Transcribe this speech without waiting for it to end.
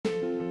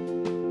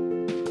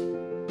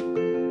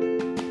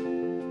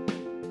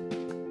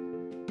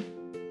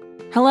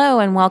Hello,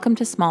 and welcome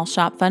to Small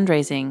Shop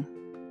Fundraising,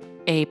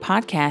 a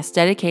podcast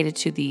dedicated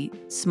to the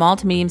small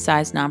to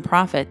medium-sized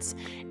nonprofits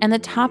and the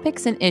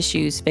topics and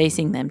issues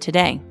facing them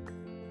today.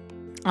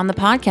 On the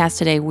podcast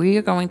today, we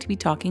are going to be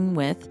talking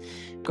with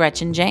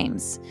Gretchen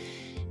James.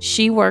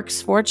 She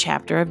works for a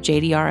chapter of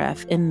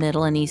JDRF in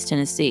Middle and East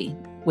Tennessee,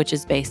 which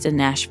is based in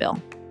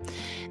Nashville.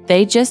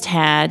 They just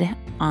had,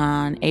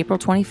 on April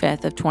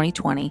 25th of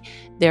 2020,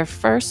 their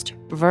first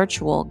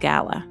virtual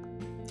gala.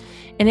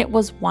 And it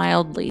was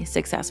wildly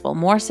successful,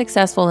 more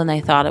successful than they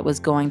thought it was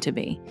going to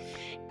be.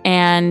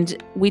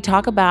 And we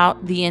talk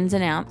about the ins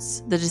and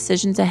outs, the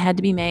decisions that had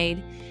to be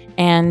made,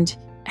 and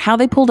how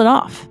they pulled it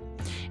off.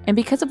 And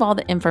because of all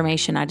the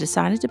information, I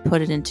decided to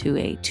put it into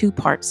a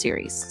two-part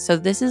series. So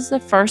this is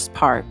the first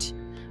part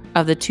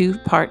of the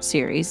two-part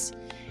series.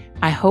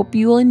 I hope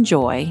you will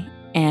enjoy,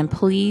 and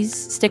please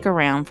stick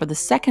around for the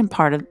second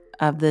part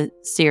of the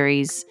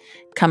series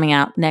coming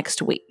out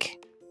next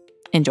week.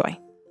 Enjoy.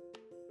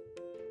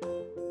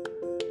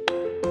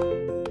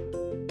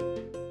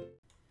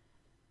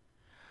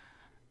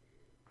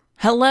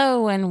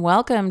 Hello and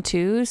welcome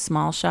to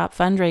Small Shop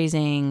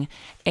Fundraising,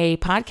 a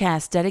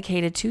podcast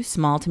dedicated to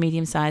small to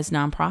medium-sized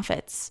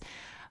nonprofits.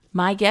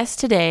 My guest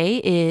today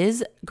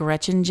is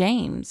Gretchen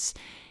James.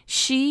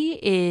 She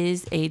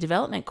is a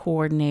development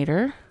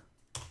coordinator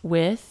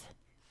with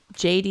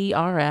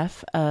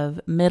JDRF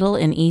of Middle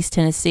and East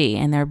Tennessee,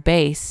 and they're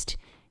based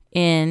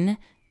in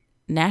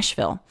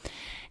Nashville.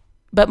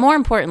 But more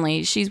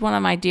importantly, she's one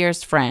of my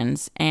dearest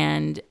friends,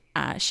 and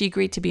she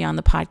agreed to be on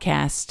the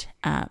podcast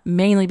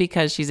mainly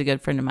because she's a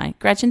good friend of mine.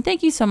 Gretchen,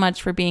 thank you so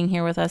much for being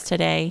here with us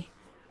today.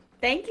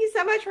 Thank you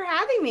so much for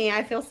having me.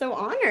 I feel so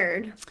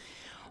honored.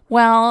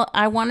 Well,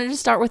 I wanted to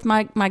start with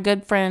my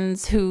good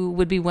friends who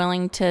would be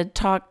willing to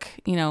talk,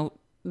 the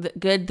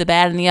good, the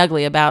bad, and the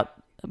ugly about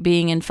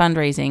being in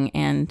fundraising,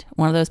 and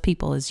one of those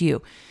people is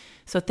you.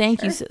 So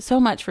thank you so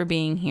much for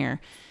being here.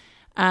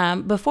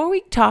 Before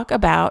we talk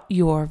about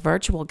your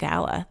virtual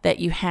gala that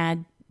you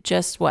had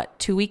just,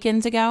 2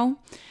 weekends ago?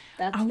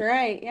 That's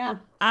right, yeah.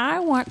 I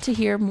want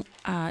to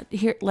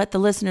let the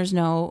listeners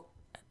know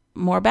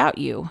more about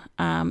you.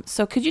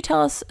 So could you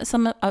tell us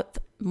some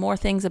more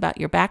things about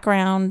your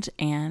background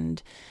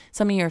and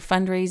some of your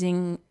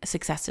fundraising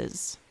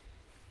successes?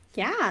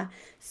 Yeah.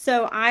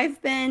 So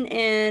I've been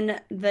in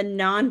the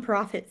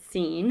nonprofit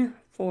scene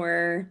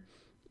for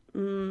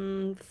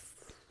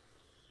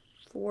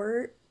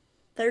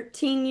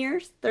 13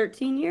 years.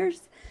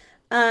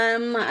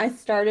 I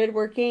started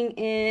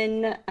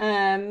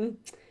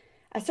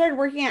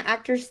working at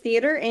Actors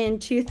Theater in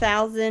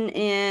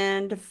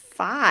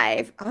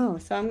 2005. Oh,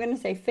 so I'm going to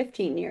say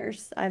 15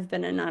 years I've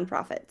been in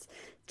nonprofits.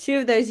 2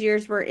 of those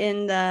years were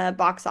in the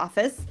box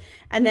office.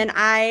 And then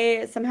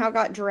I somehow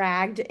got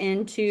dragged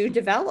into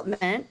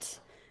development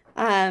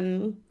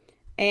and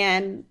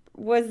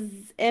was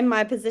in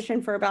my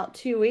position for about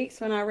 2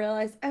 weeks when I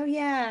realized, oh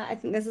yeah, I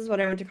think this is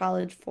what I went to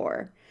college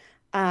for.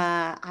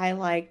 I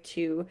like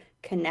to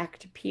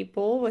connect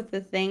people with the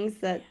things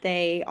that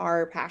they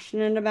are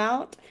passionate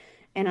about.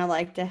 And I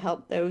like to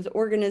help those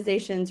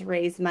organizations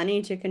raise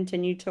money to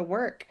continue to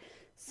work.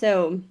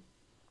 So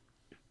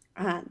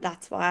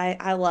that's why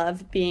I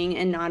love being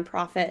in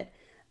nonprofit.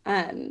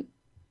 And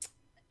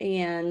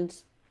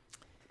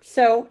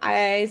so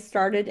I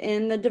started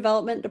in the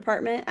development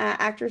department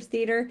at Actors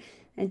Theater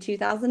in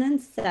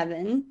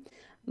 2007.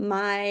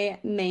 My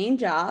main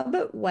job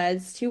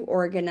was to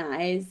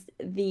organize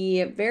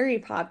the very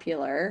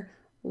popular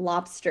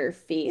Lobster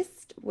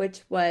Feast,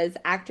 which was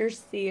Actors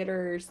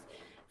Theater's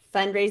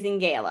fundraising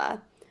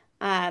gala.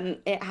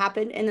 It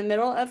happened in the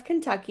middle of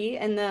Kentucky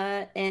in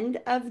the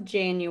end of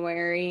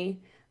January,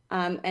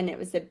 and it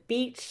was a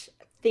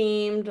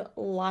beach-themed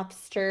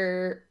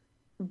lobster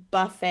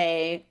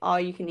buffet,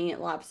 all-you-can-eat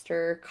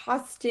lobster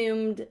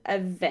costumed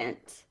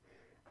event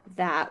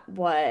that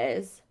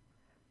was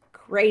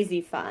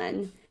crazy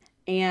fun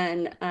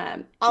and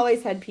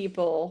always had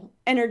people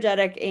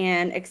energetic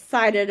and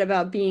excited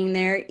about being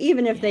there,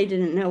 even if they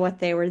didn't know what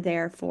they were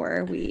there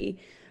for. We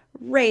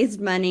raised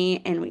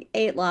money and we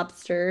ate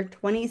lobster,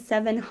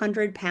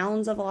 2,700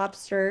 pounds of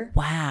lobster.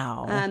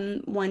 Wow.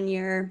 1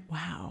 year.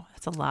 Wow.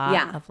 That's a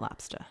lot of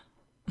lobster.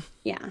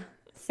 Yeah.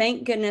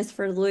 Thank goodness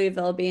for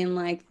Louisville being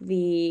like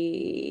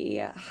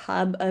the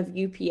hub of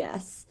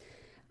UPS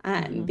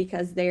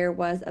because there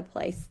was a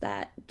place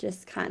that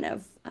just kind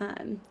of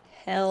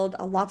held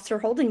a lobster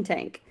holding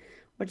tank,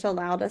 which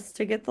allowed us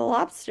to get the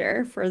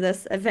lobster for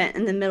this event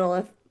in the middle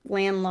of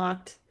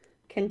landlocked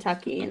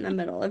Kentucky in the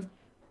middle of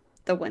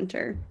the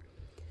winter.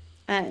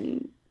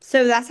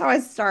 So that's how I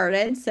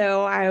started.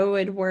 So I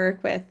would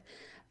work with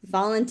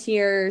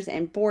volunteers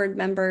and board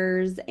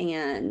members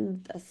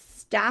and the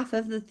staff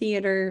of the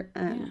theater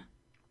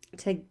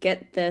to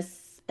get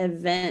this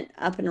event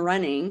up and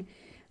running.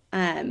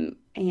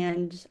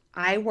 And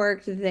I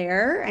worked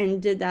there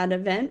and did that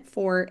event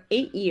for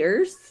 8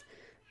 years.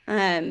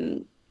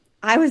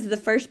 I was the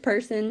first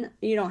person,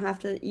 you don't have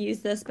to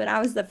use this, but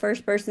I was the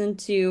first person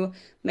to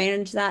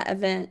manage that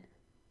event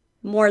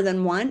more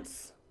than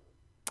once.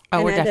 Oh,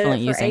 And we're I did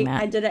definitely it for using 8. I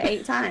that. did it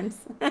 8 times.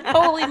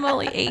 Holy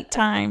moly, 8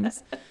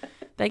 times.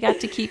 They got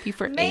to keep you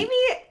for Maybe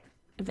 8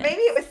 events.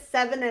 maybe it was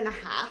 7.5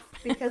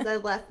 because I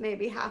left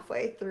maybe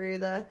halfway through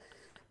the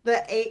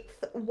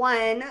 8th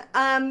one.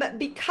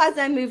 Because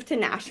I moved to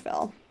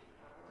Nashville.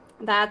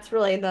 That's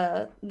really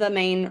the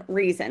main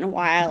reason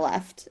why I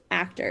left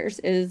Actors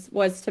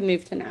was to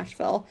move to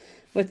Nashville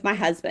with my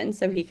husband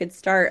so he could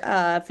start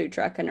a food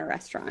truck and a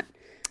restaurant.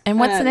 And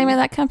what's the name of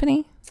that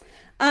company?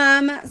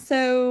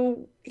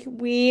 So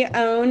we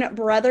own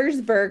Brothers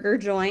Burger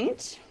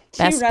Joint,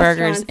 2 Best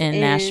burgers restaurants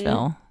in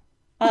Nashville.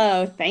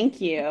 Oh,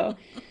 thank you.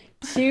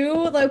 2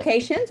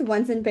 locations.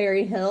 One's in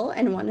Berry Hill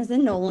and one is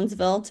in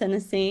Nolensville,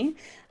 Tennessee.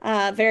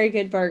 Very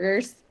good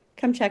burgers.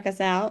 Come check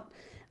us out.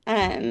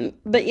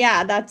 But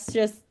yeah,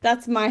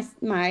 that's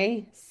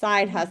my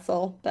side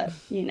hustle. But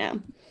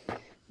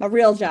my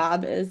real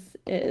job is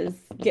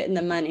getting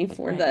the money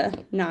for the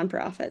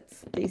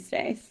nonprofits these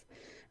days.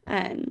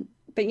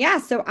 But yeah,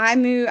 so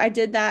I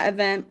did that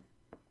event,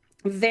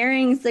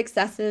 varying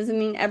successes. I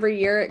mean, every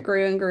year it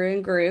grew and grew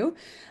and grew.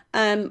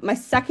 My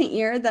second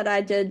year that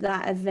I did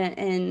that event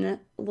in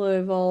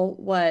Louisville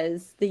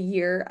was the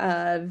year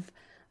of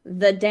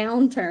the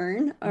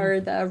downturn or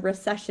the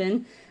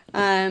recession.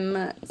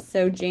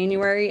 So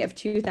January of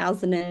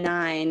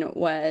 2009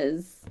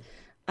 was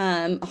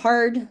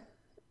hard.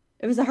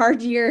 It was a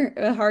hard year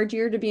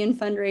to be in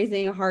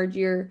fundraising, a hard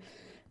year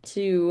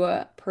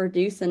to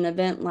produce an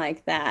event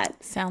like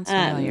that. Sounds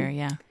familiar,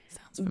 yeah.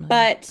 Sounds familiar.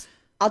 But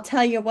I'll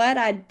tell you what,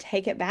 I'd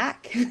take it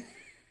back.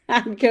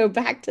 I'd go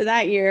back to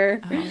that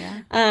year. Oh,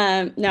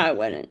 yeah. No, I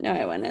wouldn't. No,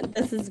 I wouldn't.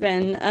 This has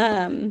been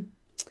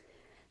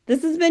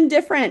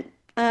different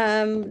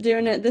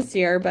doing it this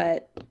year,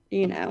 but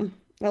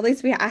at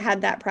least I had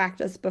that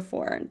practice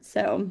before.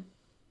 So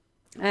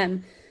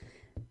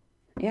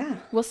yeah.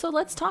 Well, so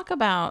let's talk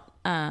about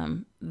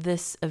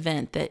this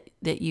event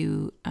that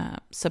you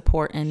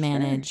support and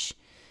manage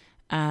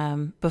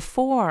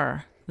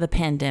before the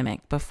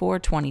pandemic, before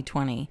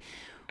 2020.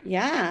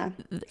 Yeah.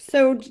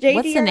 So JDRF,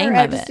 what's the name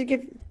of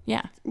it?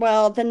 Yeah.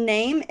 Well, the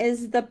name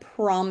is the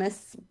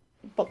Promise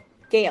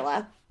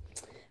Gala.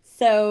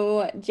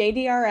 So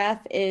JDRF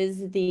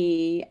is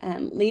the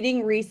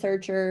leading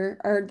researcher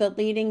or the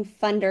leading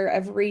funder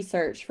of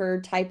research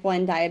for type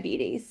 1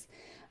 diabetes.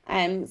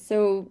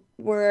 So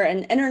we're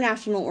an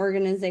international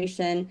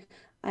organization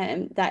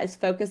that is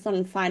focused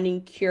on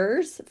finding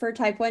cures for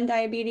type 1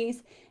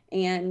 diabetes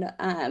and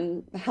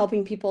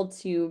helping people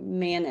to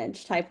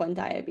manage type 1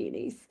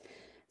 diabetes.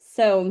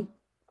 So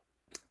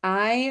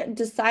I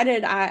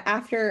decided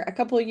after a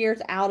couple of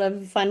years out of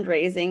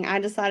fundraising, I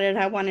decided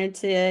I wanted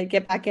to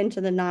get back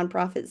into the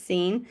nonprofit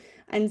scene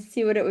and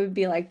see what it would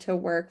be like to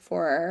work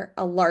for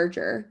a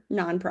larger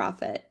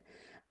nonprofit.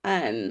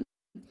 And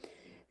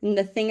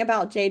the thing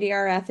about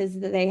JDRF is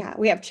that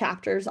we have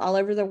chapters all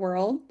over the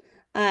world.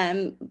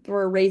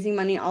 We're raising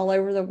money all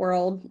over the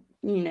world,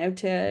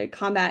 to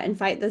combat and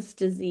fight this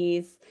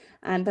disease.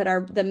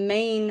 But the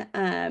main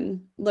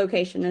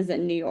location is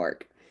in New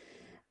York.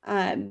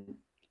 And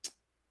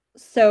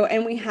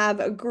we have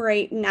a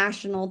great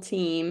national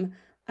team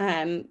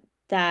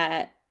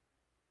that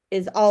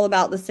is all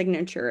about the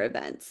signature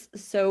events.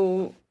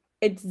 So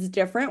it's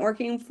different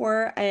working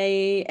for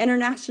a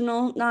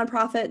international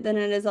nonprofit than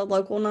it is a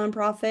local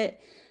nonprofit,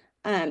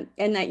 and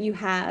that you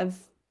have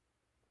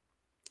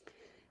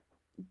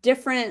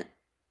different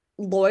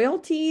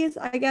loyalties,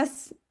 I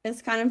guess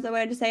is kind of the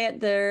way to say it.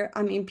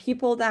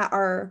 People that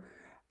are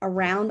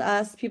around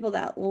us, people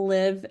that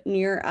live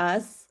near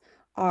us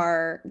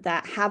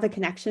that have a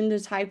connection to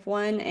type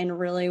 1 and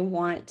really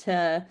want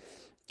to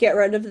get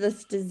rid of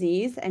this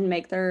disease and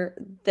make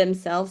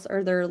themselves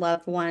or their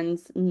loved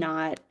ones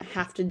not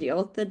have to deal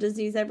with the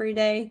disease every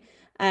day,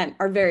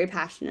 are very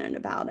passionate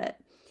about it.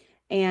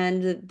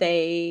 And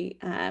they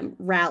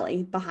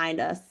rally behind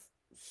us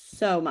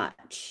so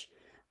much.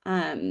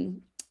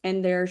 And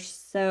they're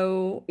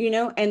so,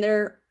 and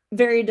they're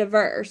very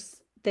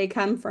diverse. They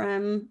come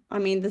from,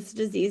 this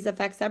disease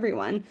affects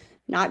everyone,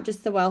 not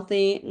just the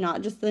wealthy,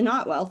 not just the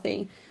not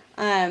wealthy.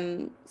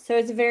 So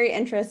it's very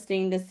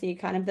interesting to see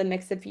kind of the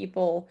mix of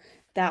people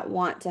that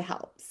want to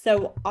help.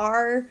 So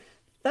our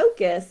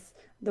focus,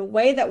 the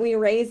way that we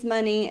raise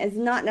money is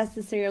not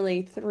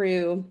necessarily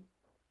through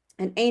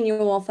an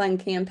annual fund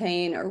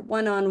campaign or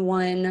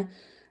one-on-one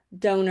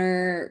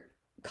donor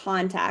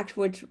contact,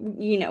 which,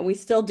 we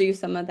still do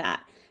some of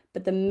that.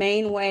 But the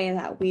main way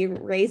that we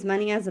raise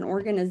money as an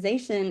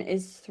organization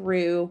is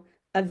through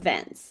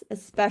events,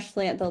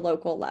 especially at the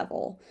local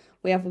level.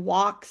 We have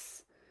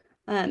walks.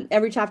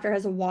 Every chapter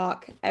has a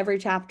walk. Every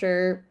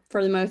chapter,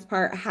 for the most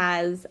part,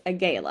 has a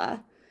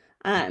gala.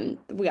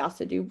 We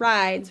also do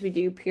rides. We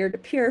do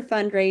peer-to-peer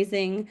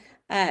fundraising.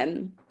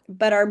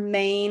 But our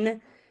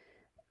main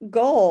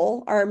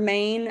goal, our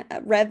main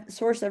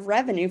source of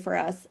revenue for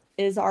us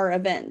is our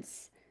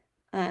events.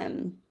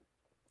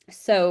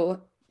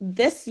 So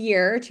this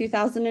year,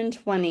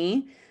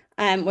 2020,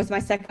 was my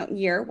second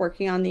year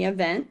working on the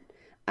event.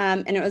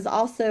 And it was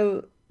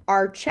also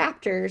our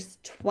chapter's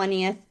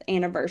 20th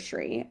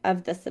anniversary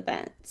of this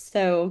event.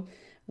 So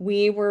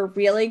We were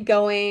really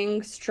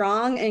going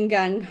strong and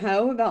gung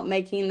ho about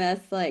making this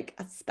like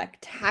a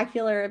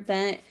spectacular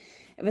event.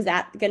 It was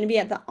going to be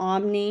at the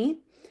Omni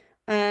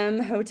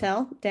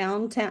hotel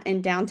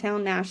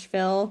downtown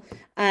Nashville.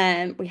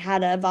 We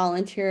had a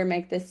volunteer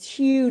make this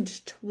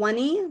huge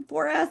 20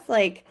 for us,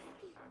 like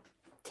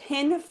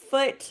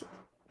 10-foot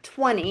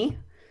 20.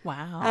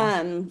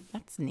 Wow.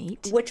 That's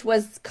neat. Which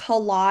was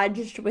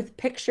collaged with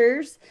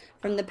pictures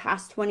from the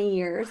past 20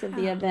 years of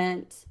the Wow.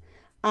 event.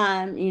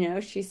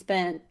 She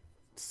spent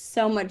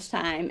so much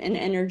time and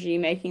energy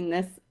making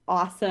this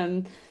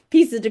awesome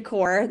piece of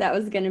decor that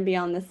was going to be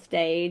on the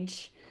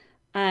stage.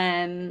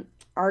 Um,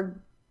 our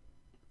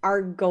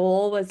our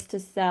goal was to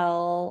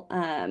sell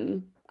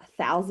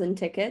 1,000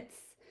 tickets,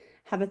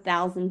 have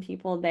 1,000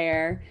 people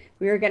there.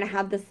 We were going to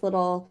have this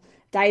little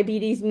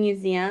diabetes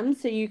museum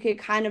so you could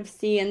kind of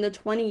see in the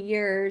 20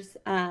 years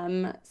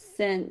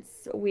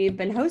since we've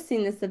been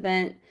hosting this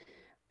event,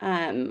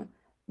 um,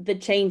 the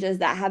changes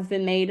that have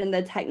been made in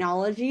the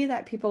technology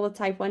that people with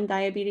type 1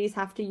 diabetes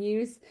have to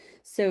use.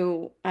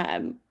 So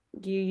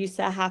you used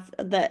to have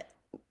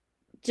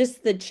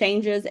the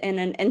changes in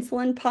an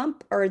insulin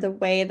pump or the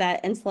way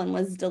that insulin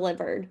was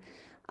delivered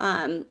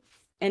um,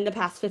 in the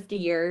past 50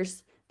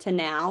 years to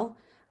now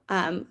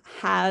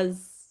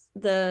has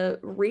the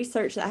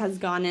research that has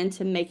gone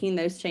into making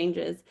those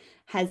changes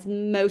has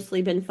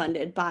mostly been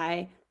funded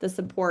by the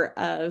support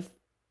of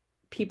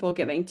people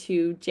giving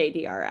to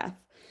JDRF.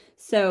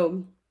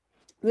 So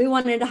we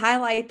wanted to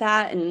highlight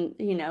that and,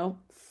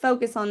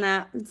 focus on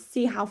that and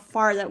see how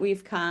far that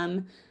we've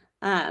come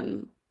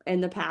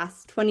in the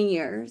past 20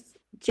 years.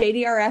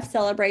 JDRF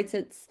celebrates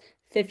its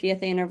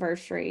 50th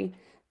anniversary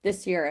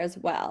this year as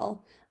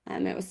well.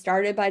 It was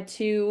started by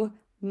two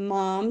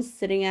moms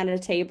sitting at a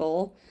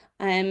table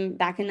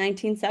back in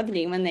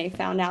 1970 when they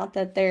found out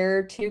that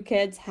their two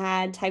kids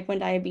had type 1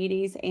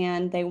 diabetes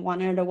and they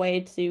wanted a way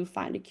to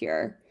find a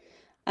cure.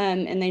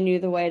 And they knew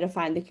the way to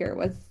find the cure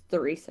was the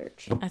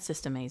research. That's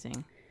just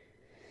amazing.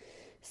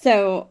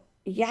 So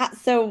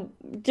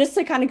just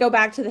to kind of go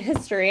back to the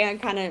history, I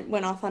kind of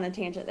went off on a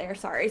tangent there,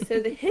 sorry. So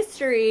the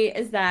history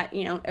is that,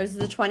 it was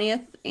the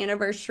 20th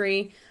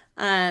anniversary.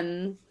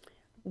 Every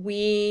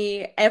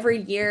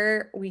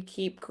year we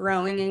keep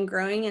growing and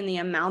growing in the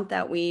amount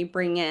that we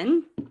bring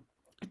in.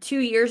 2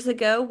 years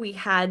ago, we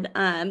had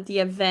the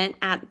event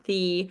at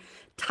the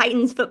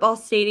Titans football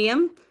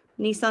stadium,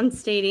 Nissan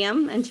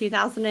Stadium in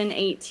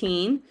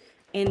 2018,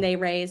 and they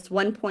raised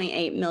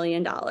 $1.8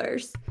 million.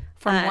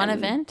 From one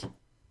event?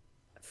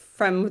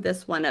 From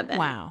this one event.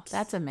 Wow,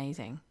 that's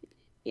amazing.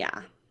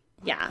 Yeah,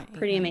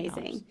 pretty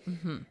amazing.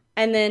 Mm-hmm.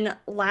 And then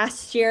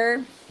last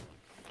year,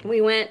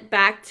 we went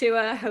back to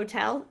a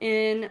hotel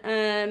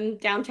in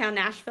downtown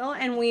Nashville,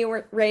 and we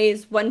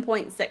raised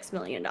 $1.6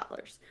 million,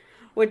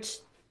 which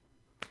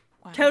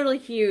totally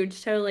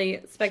huge,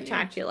 totally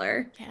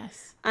spectacular. Huge.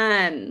 Yes.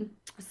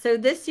 So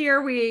this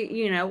year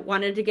we,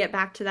 wanted to get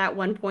back to that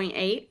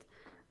 1.8,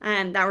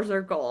 and that was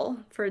our goal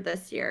for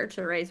this year,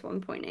 to raise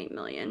 1.8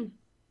 million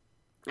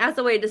as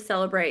a way to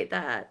celebrate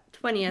that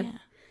 20th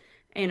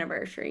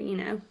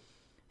anniversary,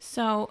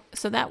 So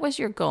that was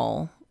your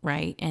goal,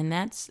 right? And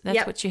that's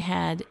Yep. what you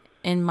had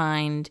in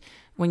mind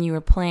when you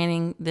were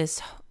planning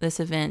this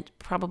event,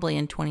 probably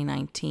in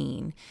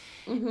 2019.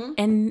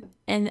 Mm-hmm.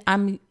 And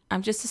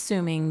I'm just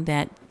assuming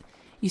that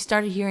you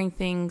started hearing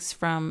things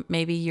from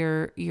maybe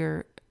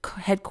your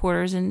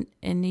headquarters in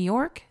New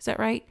York. Is that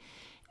right?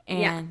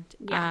 And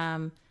Yeah.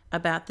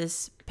 about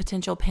this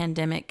potential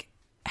pandemic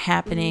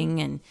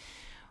happening,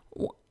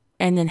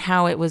 and then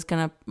how it was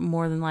going to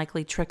more than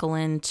likely trickle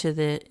into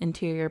the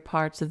interior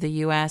parts of the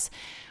U.S.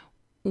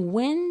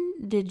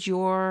 When did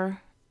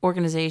your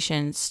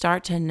organization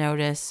start to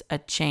notice a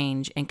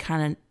change and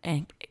kind of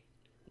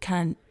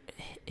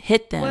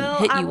hit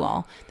you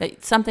all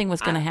that something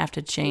was going to have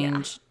to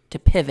change to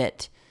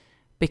pivot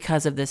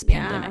because of this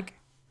pandemic?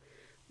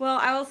 Well,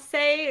 I will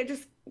say,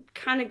 just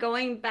kind of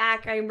going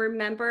back, I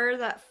remember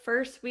that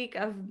first week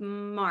of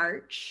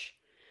March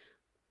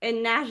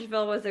in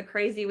Nashville was a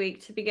crazy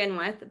week to begin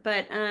with,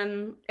 but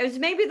it was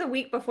maybe the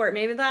week before,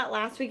 maybe that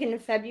last week in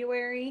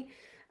February,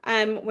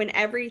 when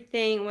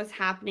everything was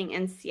happening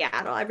in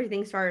Seattle.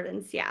 Everything started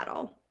in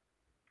Seattle,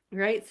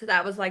 right? So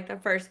that was like the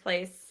first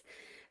place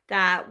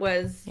that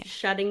was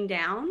shutting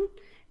down.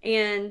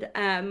 And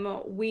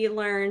we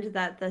learned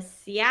that the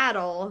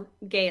Seattle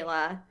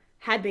gala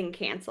had been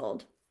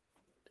canceled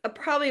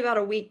probably about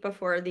a week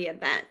before the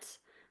event.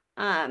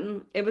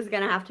 It was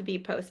going to have to be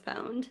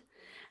postponed.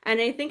 And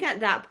I think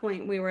at that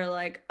point we were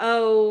like,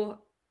 oh,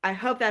 I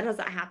hope that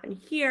doesn't happen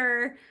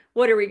here.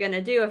 What are we going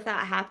to do if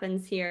that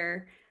happens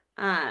here?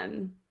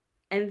 And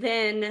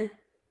then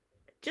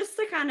just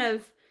to kind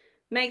of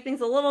make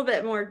things a little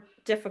bit more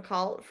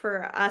difficult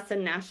for us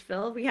in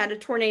Nashville, we had a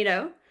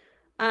tornado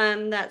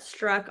that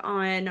struck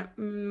on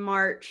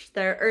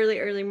the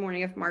early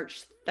morning of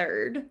March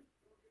 3rd.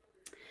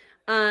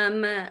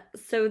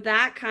 So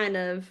that kind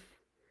of,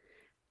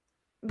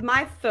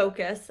 my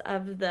focus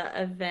of the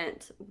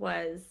event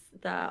was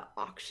the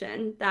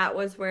auction. That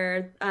was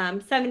where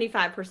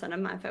 75% of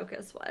my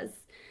focus was.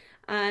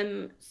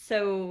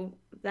 So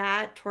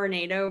that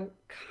tornado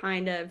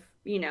kind of,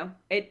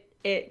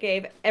 it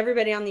gave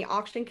everybody on the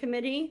auction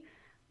committee,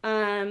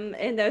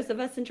 and those of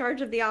us in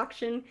charge of the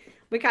auction,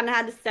 we kind of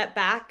had to step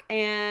back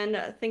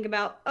and think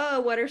about, oh,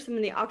 what are some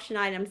of the auction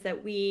items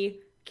that we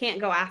can't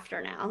go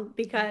after now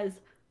because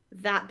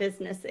that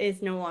business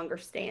is no longer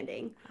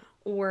standing,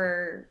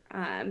 or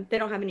they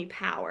don't have any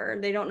power.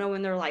 They don't know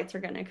when their lights are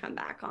going to come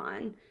back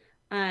on.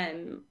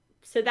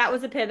 So that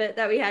was a pivot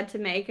that we had to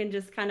make and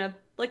just kind of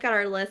look at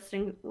our list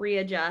and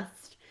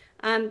readjust.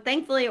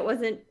 Thankfully, it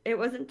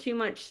wasn't too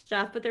much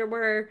stuff, but there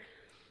were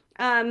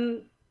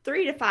 3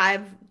 to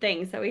 5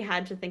 things that we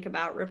had to think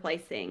about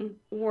replacing,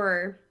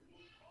 or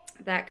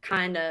that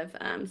kind of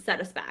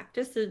set us back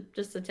just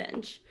a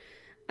tinge.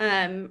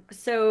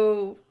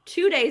 So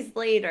 2 days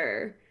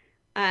later,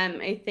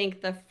 I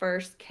think the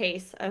first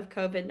case of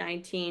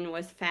COVID-19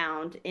 was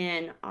found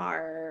in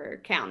our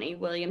county,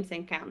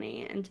 Williamson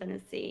County in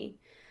Tennessee.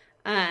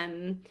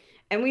 And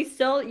we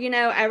still,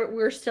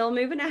 we're still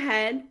moving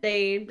ahead.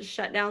 They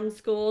shut down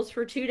schools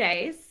for 2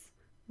 days.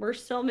 We're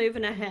still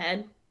moving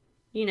ahead,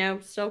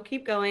 still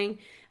keep going.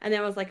 And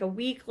then it was like a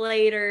week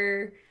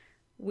later,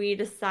 we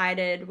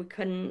decided we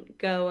couldn't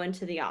go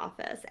into the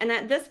office. And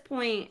at this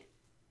point,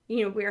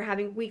 we were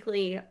having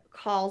weekly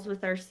calls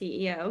with our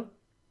CEO,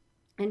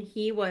 and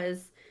he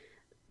was,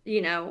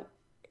 we're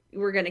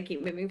going to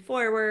keep moving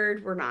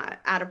forward. We're not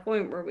at a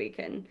point where we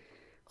can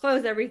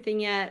close everything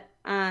yet.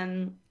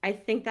 I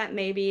think that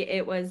maybe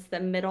it was the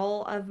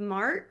middle of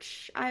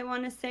March, I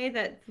want to say,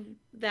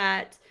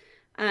 that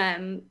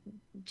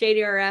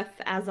JDRF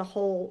as a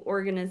whole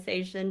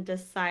organization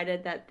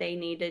decided that they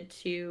needed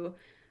to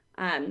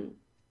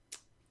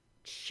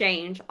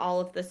change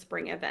all of the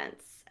spring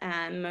events.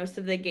 Most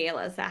of the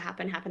galas that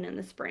happen in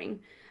the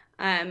spring.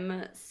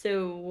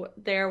 So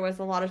there was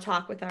a lot of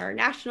talk with our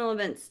national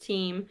events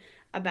team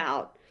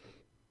about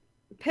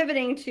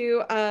pivoting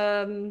to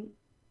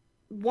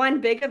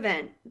one big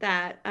event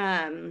that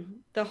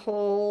the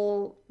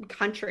whole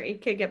country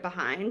could get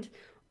behind,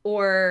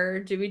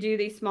 or do we do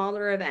these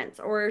smaller events?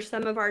 Or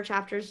some of our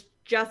chapters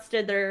just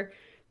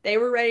they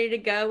were ready to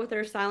go with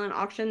their silent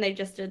auction. They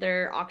just did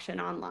their auction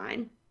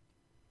online,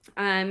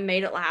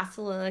 made it last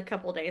a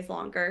couple days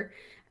longer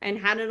and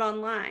had it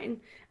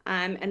online.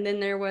 And then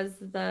there was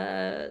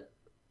now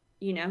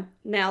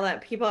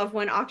that people have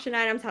won auction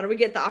items, how do we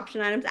get the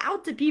auction items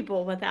out to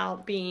people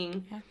without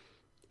being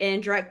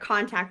in direct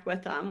contact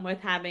with them, with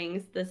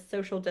having the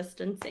social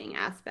distancing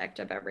aspect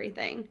of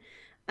everything?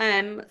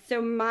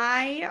 So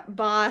my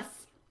boss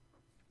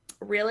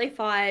really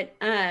fought.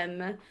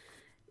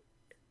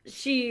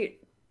 She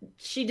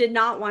did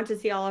not want to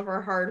see all of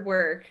our hard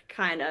work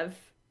kind of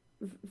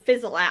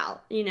fizzle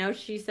out.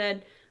 She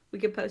said we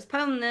could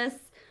postpone this,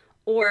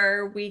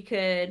 or we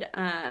could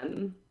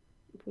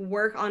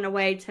work on a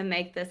way to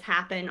make this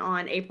happen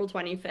on April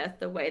 25th,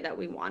 the way that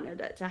we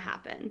wanted it to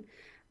happen.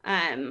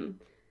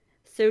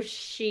 So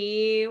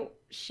she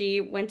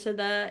went to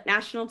the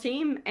national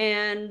team,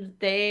 and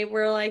they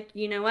were like,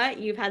 you know what?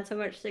 You've had so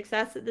much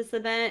success at this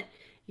event.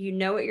 You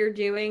know what you're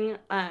doing.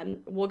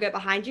 We'll get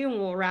behind you and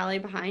we'll rally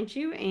behind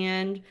you,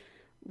 and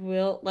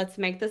let's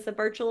make this a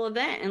virtual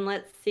event and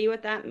let's see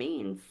what that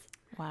means.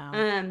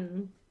 Wow.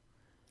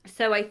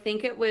 So I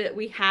think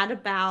we had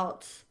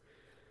about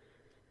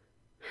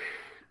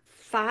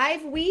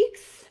 5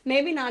 weeks,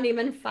 maybe not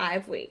even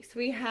 5 weeks.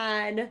 We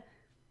had,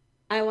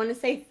 I want to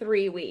say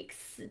 3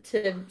 weeks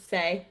to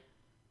say,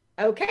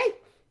 okay,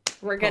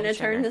 we're going to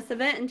turn this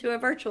event into a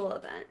virtual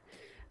event.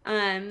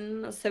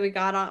 So we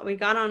got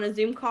on a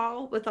Zoom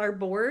call with our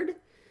board.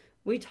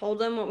 We told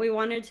them what we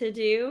wanted to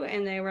do,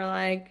 and they were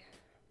like,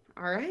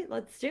 all right,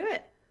 let's do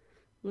it.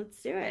 Let's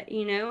do it.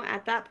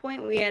 At that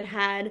point we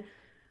had,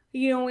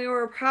 we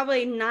were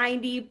probably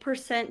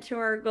 90% to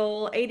our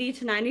goal, 80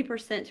 to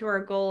 90% to our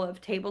goal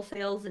of table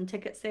sales and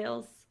ticket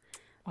sales.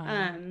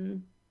 Wow.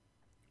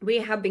 We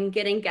have been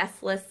getting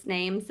guest list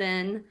names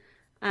in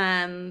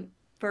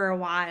for a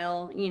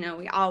while.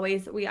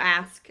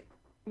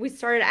 We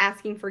started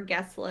asking for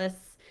guest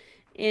lists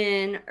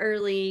in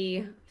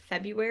early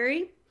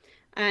February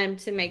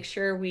to make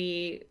sure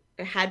we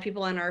had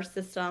people in our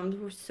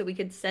system so we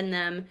could send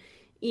them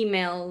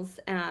emails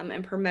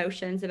and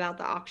promotions about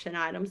the auction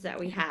items that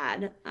we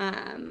had.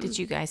 Did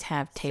you guys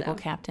have table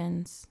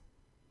captains?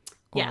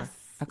 Yes.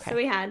 Okay. So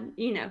we had,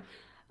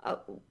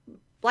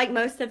 like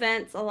most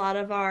events, a lot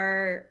of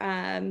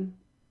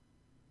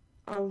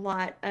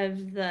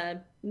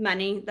the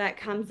money that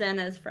comes in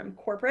is from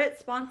corporate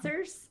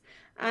sponsors.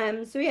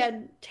 So we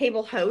had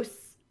table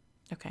hosts.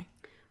 Okay.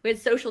 We had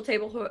social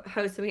table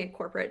hosts, and we had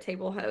corporate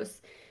table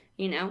hosts.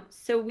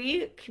 So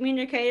we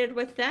communicated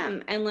with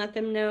them and let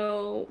them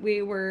know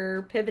we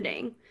were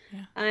pivoting.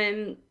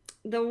 Yeah.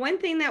 The one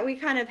thing that we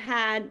kind of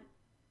had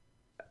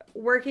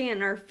working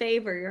in our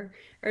favor,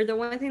 or the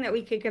one thing that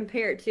we could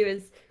compare it to,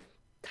 is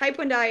type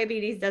 1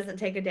 diabetes doesn't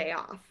take a day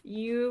off.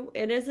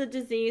 It is a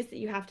disease that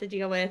you have to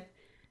deal with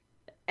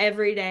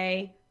every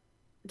day,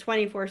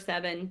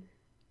 24/7.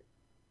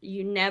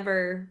 It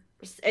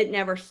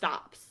never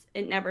stops.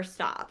 it never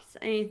stops.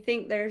 And I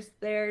think there's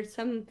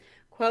some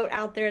quote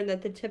out there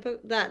that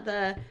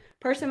the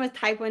person with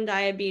type 1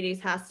 diabetes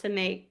has to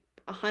make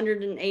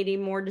 180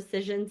 more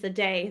decisions a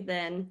day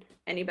than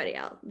anybody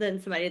else,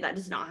 than somebody that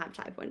does not have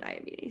type 1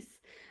 diabetes.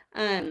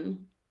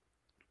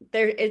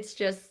 It's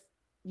just,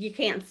 you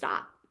can't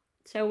stop.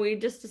 So we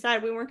just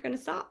decided we weren't going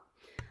to stop,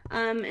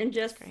 and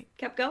just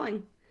kept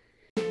going.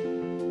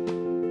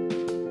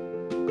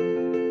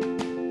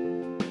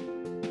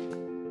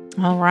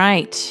 All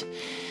right.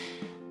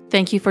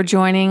 Thank you for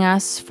joining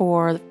us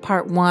for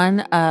part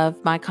 1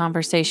 of my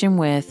conversation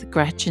with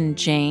Gretchen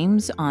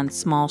James on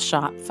small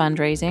shop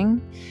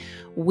fundraising.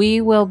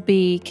 We will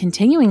be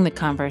continuing the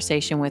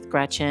conversation with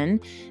Gretchen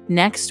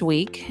next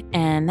week,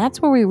 and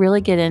that's where we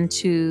really get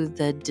into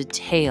the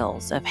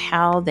details of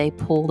how they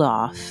pulled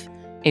off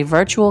a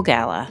virtual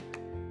gala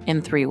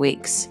in 3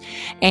 weeks.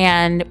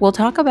 And we'll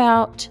talk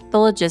about the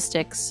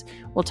logistics,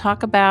 we'll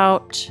talk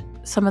about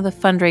some of the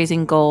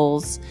fundraising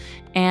goals,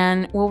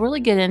 and we'll really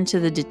get into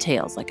the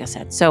details, like I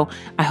said. So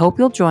I hope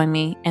you'll join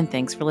me, and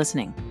thanks for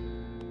listening.